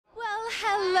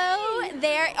hello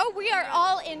there. Oh, we are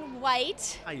all in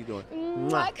white. How you doing?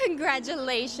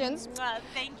 Congratulations.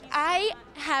 Thank you. I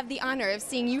have the honor of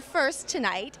seeing you first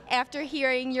tonight after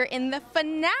hearing you're in the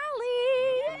finale.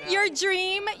 Your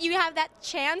dream, you have that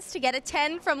chance to get a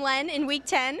 10 from Len in week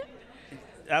 10.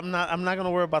 I'm not going to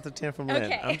worry about the 10 from Lynn.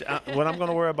 Okay. What I'm going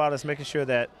to worry about is making sure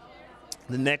that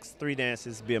the next 3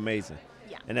 dances be amazing.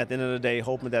 Yeah. And at the end of the day,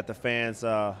 hoping that the fans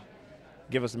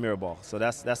give us a mirror ball. So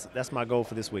that's my goal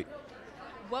for this week.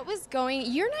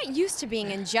 You're not used to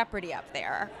being in Jeopardy up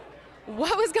there.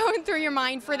 What was going through your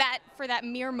mind for that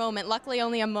mere moment? Luckily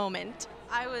only a moment.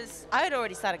 I had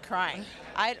already started crying.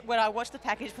 When I watched the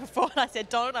package before, I said,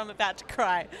 "Don't! I'm about to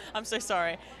cry. I'm so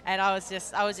sorry." And I was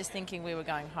just thinking we were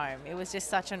going home. It was just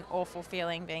such an awful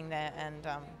feeling being there, and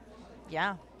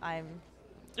yeah, I'm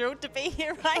thrilled to be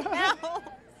here right now.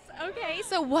 Okay,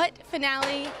 so what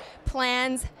finale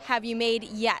plans have you made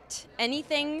yet?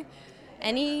 Anything?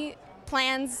 Any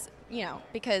plans? You know,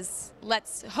 because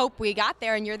let's hope we got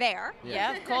there and you're there.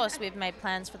 Yeah, of course. We've made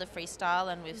plans for the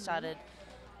freestyle, and we've started,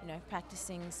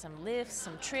 practicing some lifts,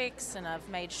 some tricks, and I've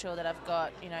made sure that I've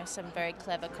got, some very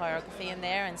clever choreography in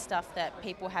there and stuff that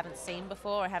people haven't seen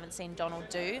before or haven't seen Donald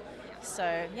do.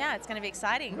 So, yeah, it's going to be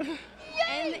exciting.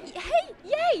 Yay! And hey,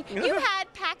 yay! You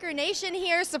had Packer Nation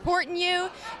here supporting you.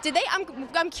 Did they?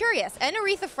 I'm curious. And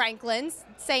Aretha Franklin's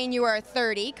saying you are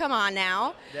 30. Come on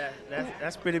now.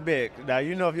 That's pretty big. Now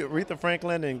if you're Aretha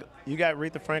Franklin, and you got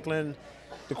Aretha Franklin,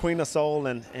 the Queen of Soul,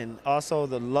 and also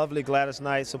the lovely Gladys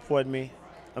Knight supporting me.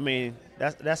 I mean,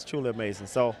 that's truly amazing.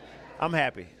 So I'm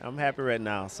happy. I'm happy right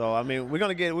now. So I mean, we're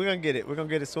gonna get it. We're gonna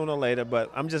get it sooner or later.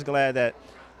 But I'm just glad that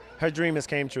her dream has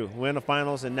came true. We're in the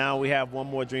finals, and now we have one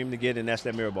more dream to get, and that's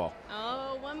that mirror ball.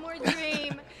 Oh, one more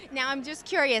dream. Now I'm just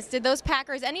curious. Did those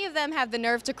Packers, any of them, have the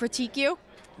nerve to critique you?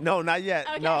 No, not yet.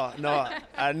 Okay. No.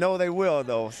 I know they will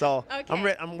though. So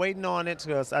okay. I'm waiting on it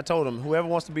because I told them whoever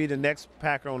wants to be the next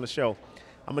Packer on the show,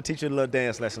 I'm gonna teach you the little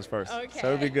dance lessons first. Okay.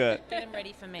 So it'll be good. Get them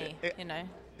ready for me,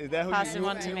 Is that who Pass you them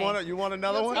on to me. You want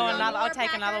another one? Oh, I'll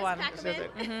take another one.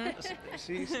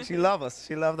 She loves us.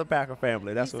 She loves the Packer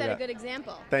family. That's You what set a good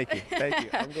example. Thank you.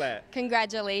 I'm glad.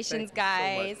 Congratulations,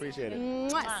 Thank you so much. guys. Appreciate it.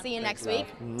 Mwah. See you next week.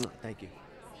 Thank you.